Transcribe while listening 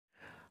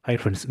Hi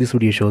friends, this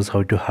video shows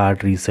how to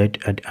hard reset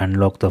and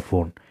unlock the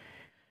phone.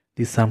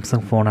 This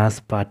Samsung phone has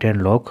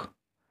pattern lock,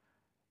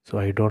 so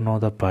I don't know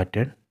the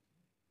pattern.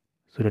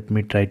 So let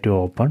me try to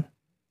open.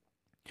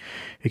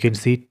 You can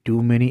see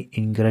too many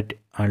incorrect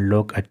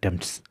unlock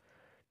attempts.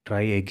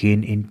 Try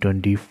again in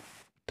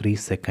 23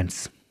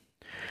 seconds.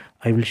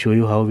 I will show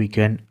you how we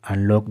can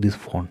unlock this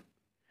phone.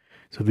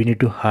 So we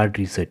need to hard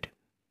reset.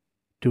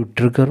 To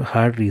trigger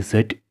hard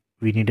reset,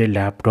 we need a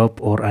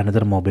laptop or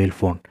another mobile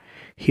phone.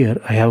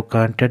 Here I have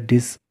connected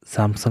this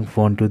Samsung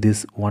phone to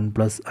this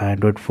OnePlus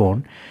Android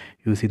phone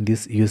using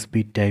this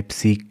USB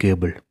Type-C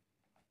cable.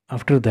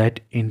 After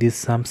that, in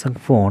this Samsung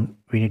phone,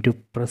 we need to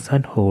press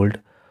and hold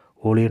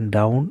volume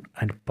down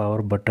and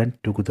power button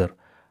together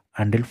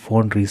until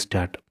phone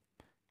restart.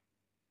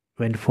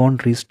 When phone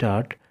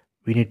restart,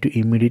 we need to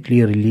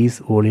immediately release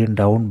volume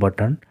down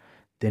button,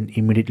 then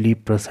immediately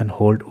press and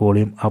hold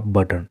volume up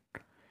button.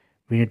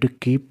 We need to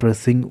keep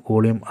pressing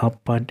volume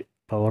up and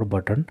power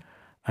button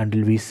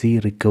until we see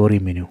recovery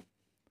menu.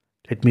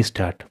 Let me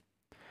start.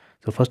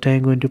 So first I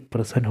am going to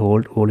press and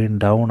hold volume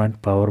down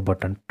and power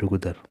button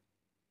together.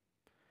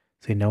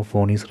 See, now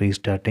phone is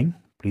restarting.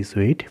 Please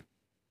wait.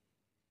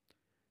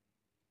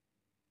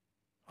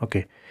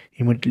 Okay.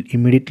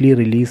 Immediately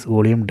release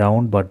volume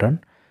down button,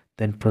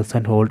 then press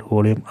and hold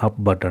volume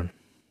up button.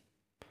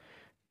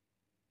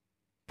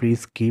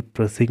 Please keep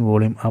pressing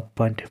volume up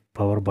and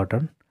power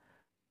button.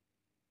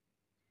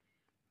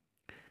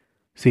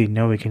 See,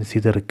 now we can see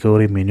the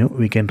recovery menu.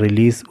 We can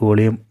release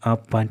volume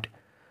up and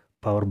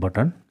power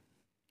button.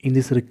 In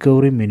this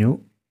recovery menu,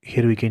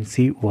 here we can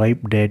see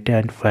wipe data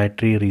and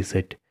factory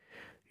reset.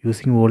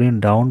 Using volume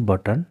down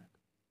button,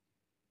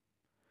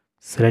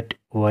 select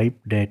wipe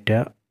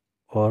data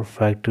or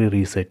factory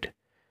reset.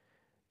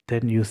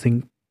 Then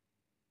using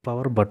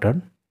power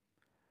button,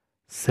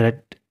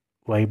 select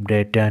wipe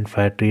data and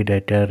factory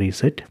data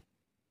reset.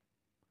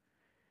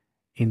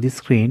 In this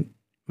screen,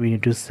 we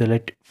need to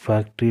select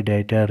factory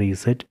data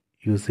reset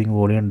using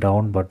volume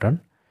down button.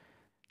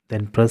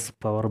 Then press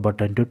power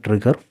button to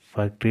trigger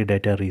factory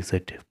data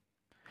reset.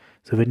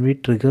 So when we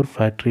trigger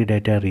factory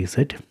data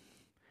reset,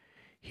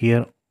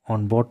 here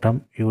on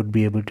bottom you would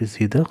be able to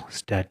see the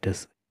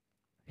status.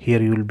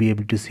 Here you will be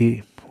able to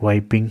see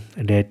wiping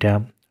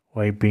data,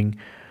 wiping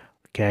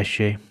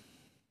cache.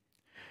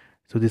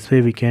 So this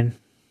way we can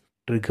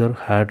trigger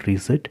hard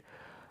reset.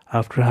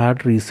 After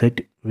hard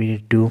reset, we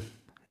need to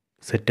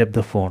set up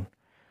the phone.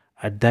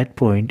 At that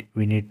point,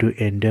 we need to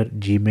enter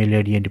Gmail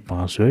ID and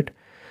password.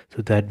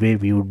 So that way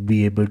we would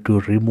be able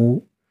to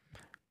remove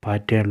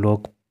pattern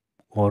lock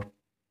or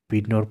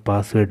PIN or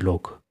password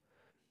lock.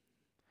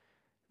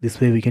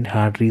 This way we can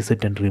hard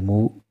reset and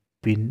remove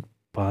PIN,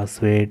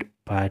 password,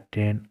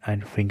 pattern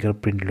and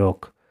fingerprint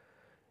lock.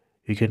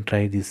 You can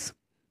try this.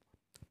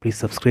 Please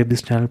subscribe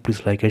this channel.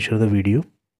 Please like and share the video.